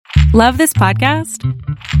Love this podcast?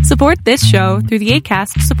 Support this show through the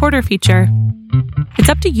Acast supporter feature. It's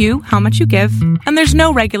up to you how much you give, and there's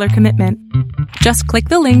no regular commitment. Just click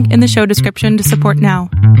the link in the show description to support now.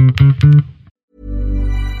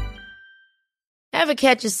 Ever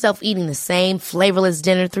catch yourself eating the same flavorless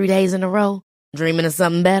dinner 3 days in a row? Dreaming of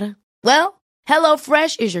something better? Well,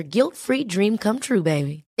 HelloFresh is your guilt-free dream come true,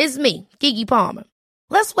 baby. It's me, Keke Palmer.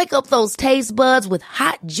 Let's wake up those taste buds with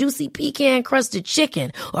hot, juicy pecan-crusted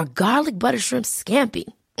chicken or garlic butter shrimp scampi.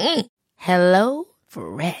 Hello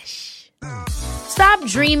Fresh. Stop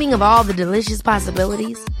dreaming of all the delicious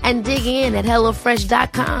possibilities and dig in at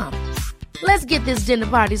HelloFresh.com. Let's get this dinner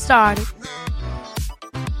party started.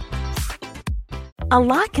 A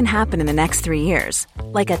lot can happen in the next 3 years.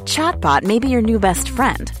 Like a chatbot may be your new best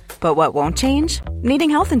friend. But what won't change? Needing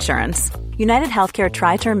health insurance. United Healthcare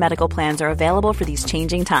Tri-Term Medical Plans are available for these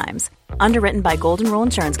changing times. Underwritten by Golden Rule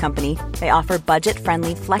Insurance Company, they offer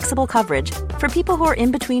budget-friendly, flexible coverage for people who are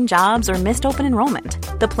in between jobs or missed open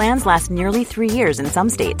enrollment. The plans last nearly 3 years in some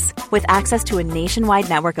states, with access to a nationwide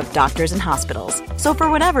network of doctors and hospitals. So for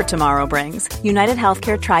whatever tomorrow brings, United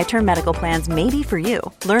Healthcare Tri-Term Medical Plans may be for you.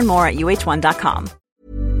 Learn more at uh1.com.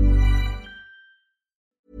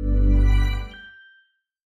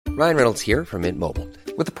 Ryan Reynolds here from Mint Mobile.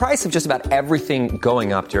 With the price of just about everything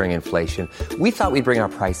going up during inflation, we thought we'd bring our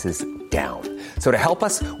prices down. So to help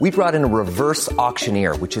us, we brought in a reverse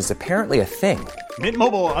auctioneer, which is apparently a thing. Mint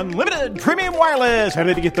Mobile Unlimited Premium Wireless. How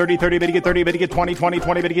to get 30, 30, bit to get 30, bit to get 20, 20,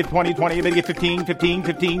 20, bit to get 20, 20, bit to get 15, 15,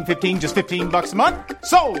 15, 15, just $15 a month?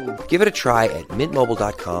 Sold! Give it a try at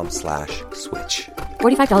mintmobile.com/switch.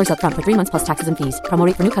 $45 up front for 3 months plus taxes and fees. Promo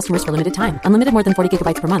rate for new customers for limited time. Unlimited more than 40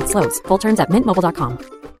 gigabytes per month. Slows full terms at mintmobile.com.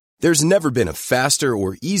 There's never been a faster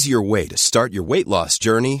or easier way to start your weight loss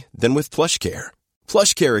journey than with PlushCare.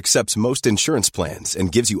 PlushCare accepts most insurance plans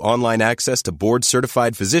and gives you online access to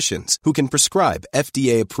board-certified physicians who can prescribe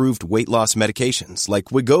FDA-approved weight loss medications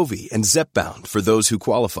like Wegovy and Zepbound for those who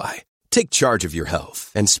qualify. Take charge of your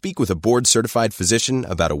health and speak with a board-certified physician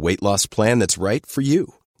about a weight loss plan that's right for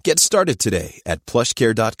you. Get started today at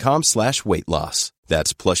plushcare.com/weight loss.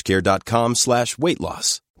 That's plushcare.com/weight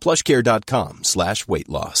loss. plushcare.com/weight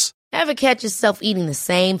loss. Ever catch yourself eating the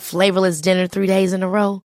same flavorless dinner 3 days in a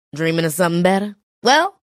row? Dreaming of something better?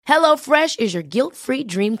 Well, HelloFresh is your guilt-free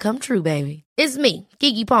dream come true, baby. It's me,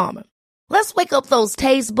 Keke Palmer. Let's wake up those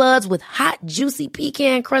taste buds with hot, juicy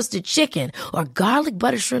pecan-crusted chicken or garlic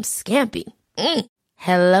butter shrimp scampi.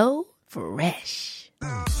 Hello Fresh.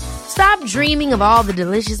 Stop dreaming of all the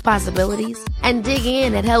delicious possibilities and dig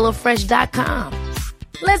in at HelloFresh.com.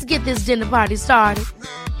 Let's get this dinner party started.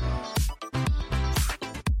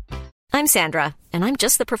 I'm Sandra, and I'm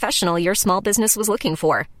just the professional your small business was looking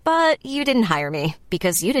for. But you didn't hire me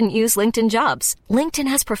because you didn't use LinkedIn Jobs. LinkedIn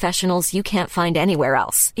has professionals you can't find anywhere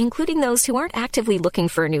else, including those who aren't actively looking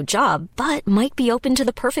for a new job, but might be open to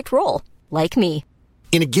the perfect role, like me.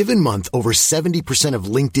 In a given month, over 70% of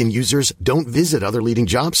LinkedIn users don't visit other leading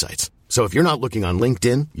job sites. So if you're not looking on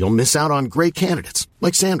LinkedIn, you'll miss out on great candidates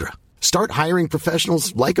like Sandra. Start hiring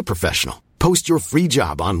professionals like a professional. Post your free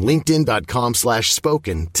job on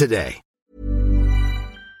linkedin.com/spoken today.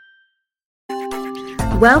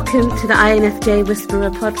 Welcome to the INFJ Whisperer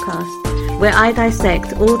podcast, where I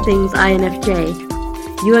dissect all things INFJ.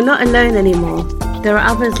 You are not alone anymore. There are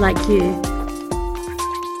others like you.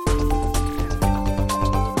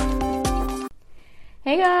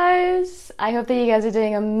 Hey guys! I hope that you guys are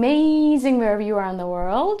doing amazing wherever you are in the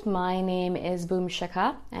world. My name is Boom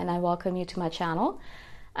Shaka, and I welcome you to my channel.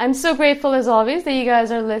 I'm so grateful as always that you guys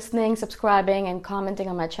are listening, subscribing, and commenting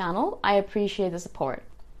on my channel. I appreciate the support.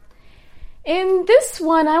 In this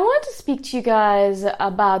one, I want to speak to you guys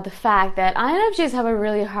about the fact that INFJs have a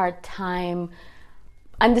really hard time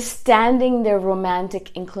understanding their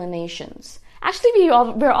romantic inclinations. Actually,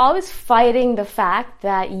 we're always fighting the fact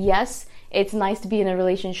that yes, it's nice to be in a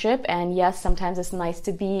relationship, and yes, sometimes it's nice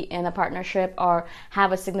to be in a partnership or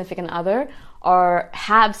have a significant other or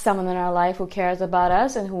have someone in our life who cares about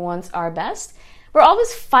us and who wants our best. We're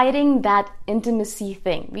always fighting that intimacy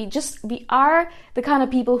thing. We are the kind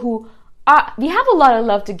of people who we have a lot of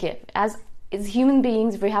love to give. As human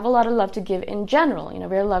beings, we have a lot of love to give in general. You know,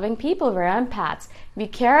 we're loving people, we're empaths. We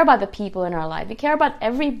care about the people in our life. We care about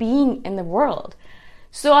every being in the world.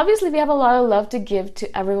 So obviously we have a lot of love to give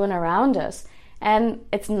to everyone around us. And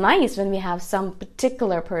it's nice when we have some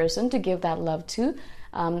particular person to give that love to,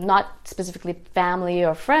 not specifically family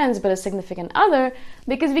or friends, but a significant other,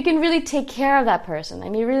 because we can really take care of that person.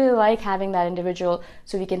 And we really like having that individual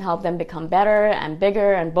so we can help them become better and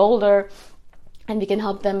bigger and bolder. And we can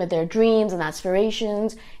help them with their dreams and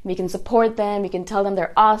aspirations. We can support them. We can tell them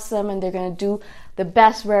they're awesome and they're going to do the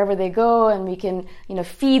best wherever they go, and we can,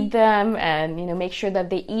 feed them and, make sure that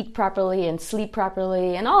they eat properly and sleep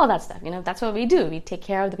properly and all of that stuff. That's what we do. We take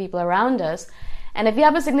care of the people around us. And if you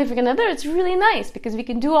have a significant other, it's really nice because we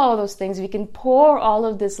can do all of those things. We can pour all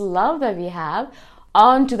of this love that we have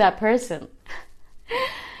onto that person.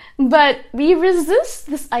 But we resist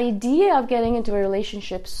this idea of getting into a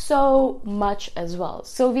relationship so much as well.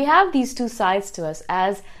 So we have these two sides to us,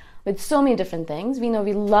 as with so many different things. We know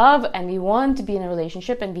we love and we want to be in a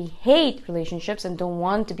relationship, and we hate relationships and don't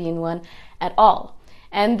want to be in one at all.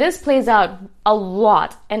 And this plays out a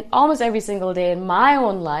lot and almost every single day in my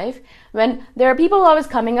own life, when there are people always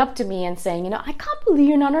coming up to me and saying, I can't believe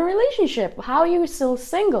you're not in a relationship. How are you still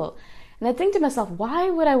single? And I think to myself,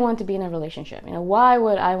 why would I want to be in a relationship? Why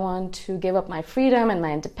would I want to give up my freedom and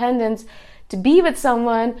my independence to be with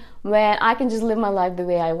someone when I can just live my life the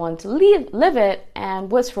way I want to live it?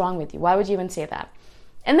 And what's wrong with you? Why would you even say that?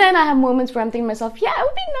 And then I have moments where I'm thinking to myself, yeah, it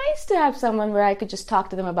would be nice to have someone where I could just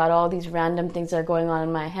talk to them about all these random things that are going on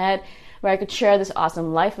in my head, where I could share this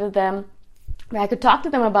awesome life with them, where I could talk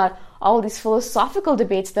to them about all these philosophical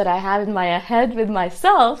debates that I have in my head with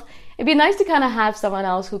myself. It'd be nice to kind of have someone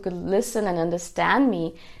else who could listen and understand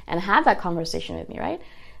me and have that conversation with me, right?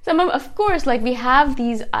 So, of course, we have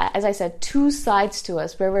these, as I said, two sides to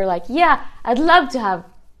us where we're like, yeah, I'd love to have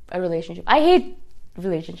a relationship. I hate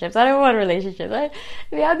relationships. I don't want relationships, right?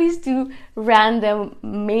 We have these two random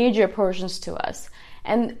major portions to us.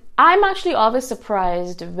 And I'm actually always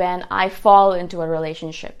surprised when I fall into a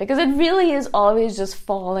relationship, because it really is always just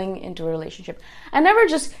falling into a relationship. I never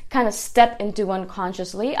just kind of step into one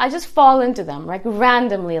consciously. I just fall into them,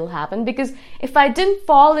 randomly it'll happen. Because if I didn't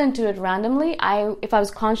fall into it randomly, if I was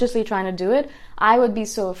consciously trying to do it, I would be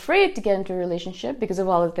so afraid to get into a relationship because of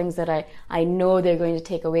all the things that I know they're going to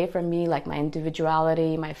take away from me, like my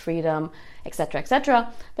individuality, my freedom, etc.,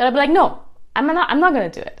 that I'd be like, no, I'm not going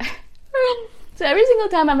to do it. So every single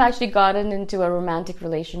time I've actually gotten into a romantic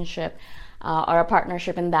relationship or a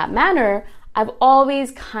partnership in that manner, I've always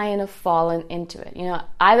kind of fallen into it.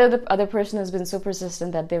 Either the other person has been so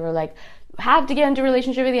persistent that they were like, have to get into a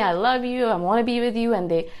relationship with you, I love you, I want to be with you, and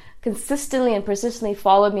they consistently and persistently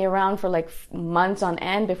followed me around for months on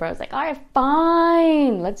end before I was like, all right,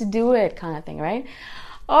 fine, let's do it, kind of thing, right?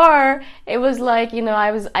 Or it was like,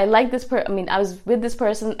 I was with this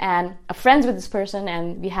person and friends with this person,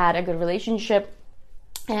 and we had a good relationship.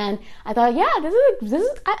 And I thought, yeah, this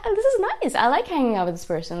is nice. I like hanging out with this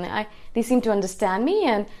person. They seem to understand me,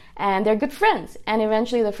 and they're good friends. And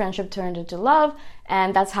eventually the friendship turned into love,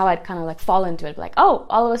 and that's how I'd kind of fall into it. Oh,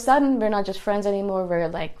 all of a sudden we're not just friends anymore. We're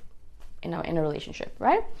in a relationship,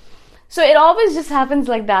 right? So it always just happens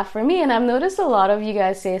like that for me. And I've noticed a lot of you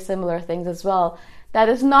guys say similar things as well. That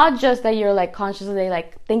it's not just that you're consciously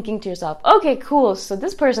thinking to yourself, okay, cool, so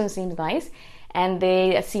this person seems nice and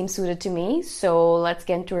they seem suited to me, so let's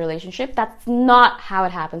get into a relationship. That's not how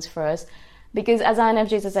it happens for us, because as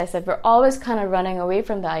INFJs, as I said, we're always kind of running away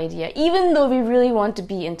from the idea, even though we really want to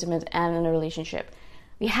be intimate and in a relationship.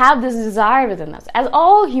 We have this desire within us, as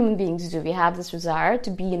all human beings do. We have this desire to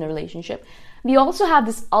be in a relationship. We also have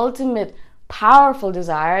this ultimate powerful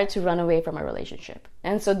desire to run away from a relationship.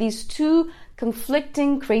 And so these two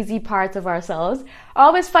conflicting, crazy parts of ourselves are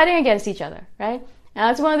always fighting against each other, right? And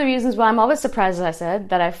that's one of the reasons why I'm always surprised, as I said,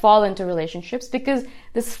 that I fall into relationships, because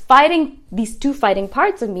these two fighting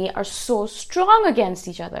parts of me are so strong against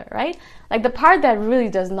each other, right? The part that really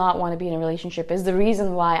does not want to be in a relationship is the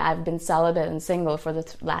reason why I've been celibate and single for the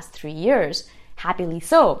last 3 years, happily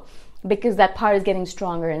so, because that part is getting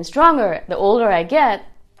stronger and stronger. The older I get,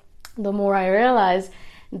 the more I realize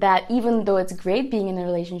that even though it's great being in a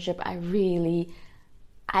relationship, I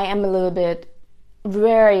am a little bit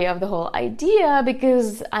wary of the whole idea,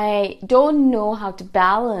 because I don't know how to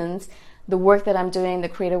balance the work that I'm doing, the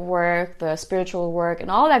creative work, the spiritual work, and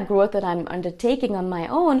all that growth that I'm undertaking on my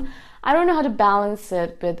own. I don't know how to balance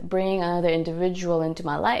it with bringing another individual into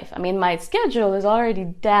my life. My schedule is already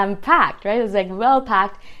damn packed, right? It's well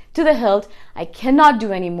packed to the hilt. I cannot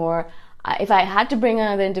do any more. If I had to bring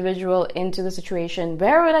another individual into the situation,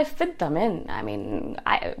 where would I fit them in?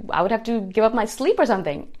 I would have to give up my sleep or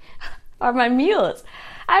something, or my meals.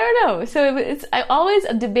 I don't know. So I always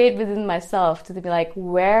debate within myself to be like,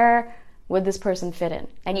 where would this person fit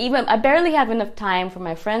in? Even I barely have enough time for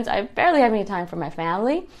my friends. I barely have any time for my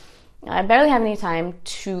family. I barely have any time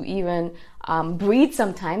to even breathe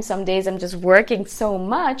sometimes. Some days I'm just working so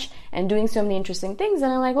much and doing so many interesting things,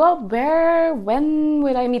 and I'm like, well, when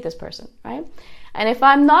would I meet this person, right? And if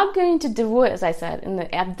I'm not going to devote, as I said,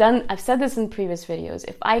 I've said this in previous videos,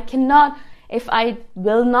 if I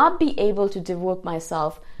will not be able to devote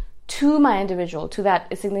myself to my individual, to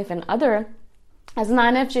that significant other, as an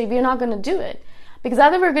INFJ, we're not going to do it. Because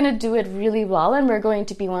either we're going to do it really well and we're going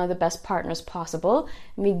to be one of the best partners possible,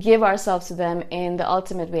 and we give ourselves to them in the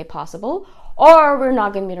ultimate way possible, or we're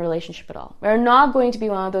not going to be in a relationship at all. We're not going to be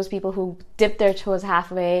one of those people who dip their toes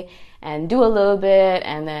halfway and do a little bit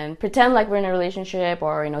and then pretend like we're in a relationship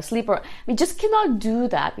or, sleep. Or we just cannot do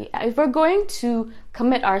that. If we're going to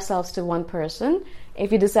commit ourselves to one person,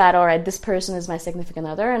 if you decide, all right, this person is my significant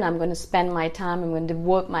other and I'm going to spend my time, I'm going to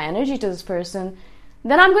devote my energy to this person,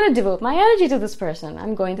 then I'm going to devote my energy to this person.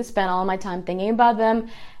 I'm going to spend all my time thinking about them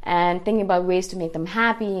and thinking about ways to make them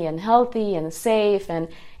happy and healthy and safe and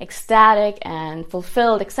ecstatic and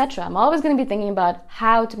fulfilled, etc. I'm always going to be thinking about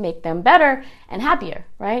how to make them better and happier,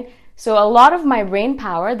 right? So a lot of my brain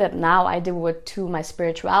power that now I devote to my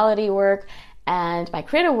spirituality work and my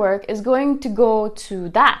creative work is going to go to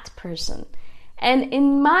that person. And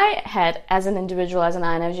in my head, as an individual, as an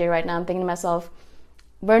INFJ right now, I'm thinking to myself,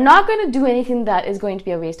 we're not going to do anything that is going to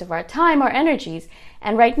be a waste of our time or energies.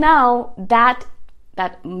 And right now, that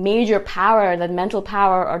major power, that mental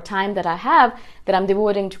power or time that I have that I'm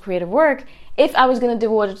devoting to creative work, if I was going to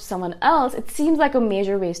devote it to someone else, it seems like a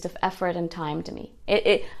major waste of effort and time to me.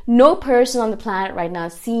 No person on the planet right now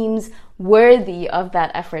seems worthy of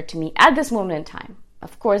that effort to me at this moment in time.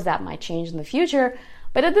 Of course, that might change in the future,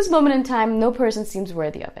 but at this moment in time, no person seems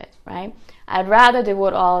worthy of it, right? I'd rather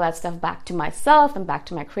devote all that stuff back to myself and back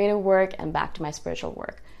to my creative work and back to my spiritual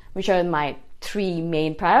work, which are my 3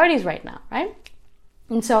 main priorities right now, right?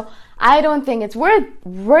 And so I don't think it's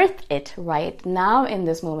worth it right now in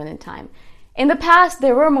this moment in time. In the past,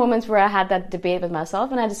 there were moments where I had that debate with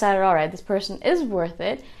myself and I decided, all right, this person is worth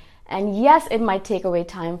it. And yes, it might take away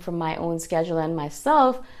time from my own schedule and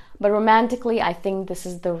myself, but romantically, I think this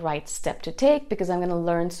is the right step to take because I'm going to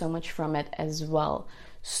learn so much from it as well.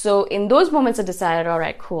 So in those moments, I decided, all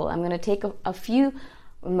right, cool. I'm going to take a few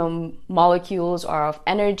molecules or of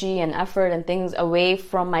energy and effort and things away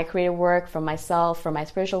from my creative work, from myself, from my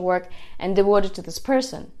spiritual work, and devote it to this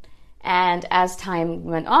person. And as time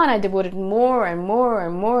went on, I devoted more and more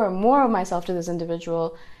and more and more of myself to this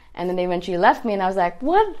individual. And then they eventually left me and I was like,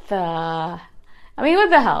 what the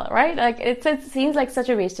hell, right? Like it seems like such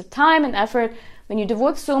a waste of time and effort when you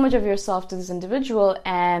devote so much of yourself to this individual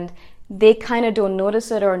and they kind of don't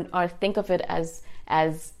notice it or think of it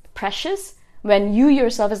as precious when you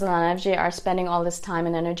yourself as an INFJ are spending all this time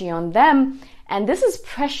and energy on them. And this is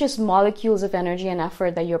precious molecules of energy and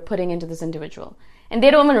effort that you're putting into this individual. And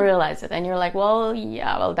they don't even realize it. And you're like,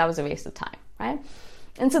 that was a waste of time, right?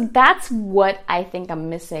 And so that's what I think I'm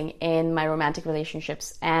missing in my romantic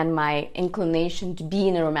relationships and my inclination to be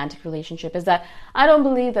in a romantic relationship is that I don't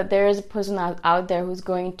believe that there is a person out there who's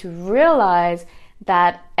going to realize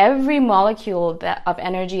that every molecule of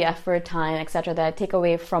energy, effort, time, etc. that I take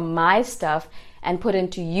away from my stuff and put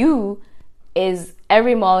into you is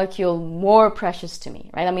every molecule more precious to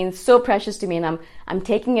me, right? I mean, it's so precious to me and I'm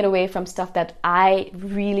taking it away from stuff that I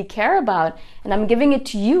really care about and I'm giving it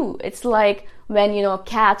to you. It's like when,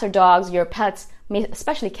 cats or dogs, your pets,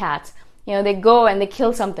 especially cats, they go and they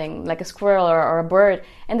kill something like a squirrel or a bird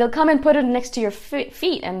and they'll come and put it next to your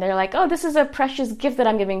feet and they're like, oh, this is a precious gift that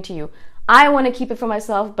I'm giving to you. I want to keep it for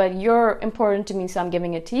myself, but you're important to me, so I'm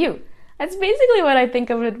giving it to you. That's basically what I think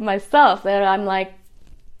of it myself, that I'm like,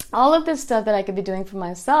 all of this stuff that I could be doing for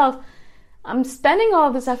myself, I'm spending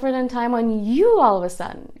all this effort and time on you all of a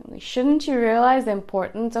sudden. Shouldn't you realize the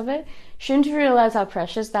importance of it? Shouldn't you realize how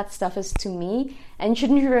precious that stuff is to me? And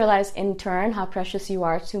shouldn't you realize in turn how precious you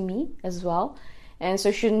are to me as well? And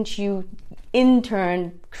so shouldn't you in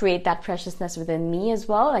turn create that preciousness within me as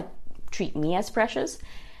well? Like treat me as precious?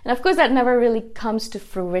 And of course that never really comes to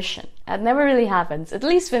fruition. That never really happens. At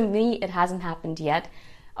least for me, it hasn't happened yet.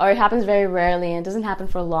 Or it happens very rarely and it doesn't happen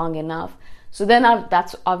for long enough. So then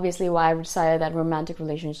that's obviously why I've decided that romantic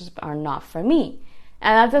relationships are not for me.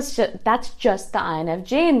 And that's just the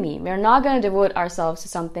INFJ in me. We're not going to devote ourselves to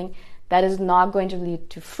something that is not going to lead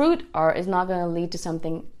to fruit or is not going to lead to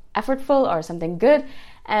something effortful or something good.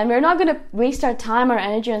 And we're not going to waste our time or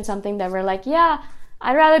energy on something that we're like, yeah,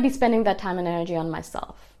 I'd rather be spending that time and energy on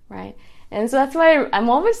myself, right? And so that's why I'm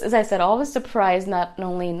always, as I said, always surprised not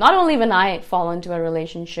only when I fall into a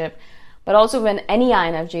relationship, but also when any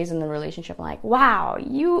INFJ is in the relationship, I'm like, wow,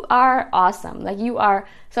 you are awesome. Like you are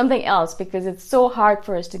something else, because it's so hard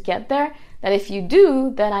for us to get there that if you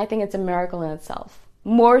do, then I think it's a miracle in itself.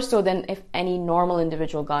 More so than if any normal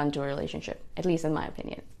individual got into a relationship, at least in my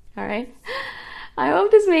opinion. All right? I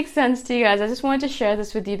hope this makes sense to you guys. I just wanted to share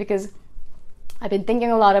this with you because I've been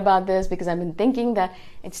thinking a lot about this, because I've been thinking that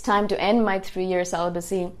it's time to end my 3-year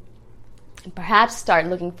celibacy and perhaps start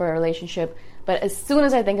looking for a relationship. But as soon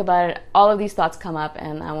as I think about it, all of these thoughts come up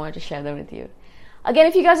and I wanted to share them with you. Again,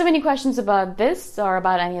 if you guys have any questions about this or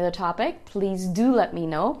about any other topic, please do let me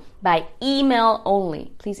know by email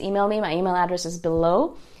only. Please email me. My email address is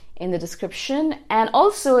below in the description. And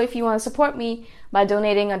also, if you want to support me by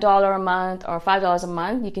donating $1 a month or $5 a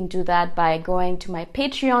month, you can do that by going to my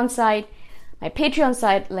Patreon site. My Patreon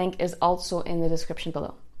site link is also in the description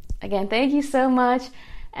below. Again, thank you so much,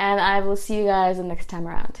 and I will see you guys the next time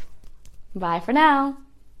around. Bye for now.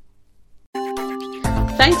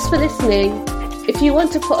 Thanks for listening. If you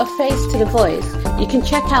want to put a face to the voice, you can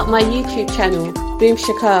check out my YouTube channel, Boom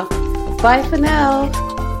Shaka. Bye for now.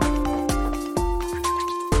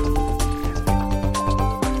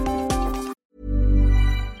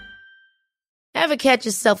 Ever catch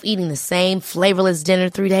yourself eating the same flavorless dinner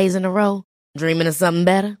 3 days in a row? Dreaming of something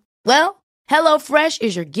better? Well, HelloFresh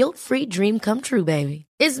is your guilt-free dream come true, baby.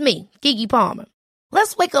 It's me, Keke Palmer.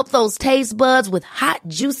 Let's wake up those taste buds with hot,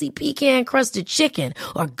 juicy pecan-crusted chicken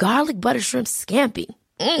or garlic butter shrimp scampi.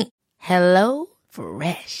 Hello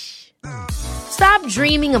Fresh. Stop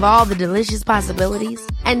dreaming of all the delicious possibilities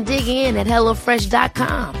and dig in at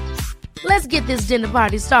HelloFresh.com. Let's get this dinner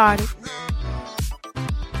party started.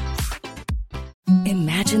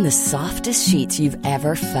 Imagine the softest sheets you've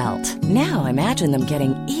ever felt. Now imagine them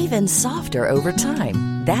getting even softer over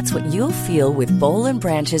time. That's what you'll feel with Boll &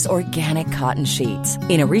 Branch's organic cotton sheets.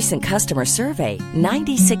 In a recent customer survey,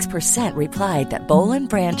 96% replied that Boll &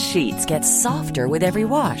 Branch sheets get softer with every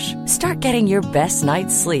wash. Start getting your best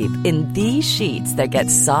night's sleep in these sheets that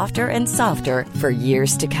get softer and softer for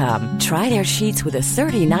years to come. Try their sheets with a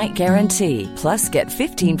 30-night guarantee. Plus, get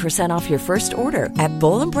 15% off your first order at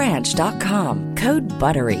bollandbranch.com. Code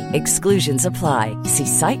BUTTERY. Exclusions apply. See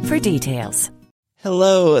site for details.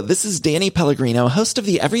 Hello, this is Danny Pellegrino, host of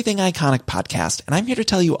the Everything Iconic podcast, and I'm here to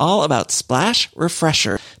tell you all about Splash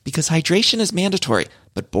Refresher, because hydration is mandatory,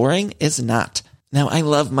 but boring is not. Now, I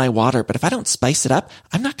love my water, but if I don't spice it up,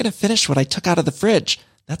 I'm not going to finish what I took out of the fridge.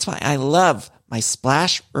 That's why I love my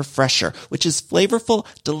Splash Refresher, which is flavorful,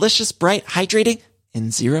 delicious, bright, hydrating,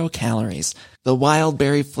 and 0 calories. The wild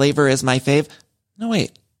berry flavor is my fave. No,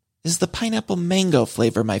 wait. Is the pineapple mango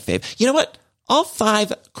flavor my fave? You know what? All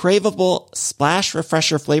 5 craveable Splash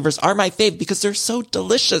Refresher flavors are my fave because they're so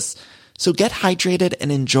delicious. So get hydrated and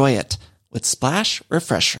enjoy it with Splash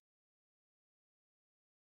Refresher.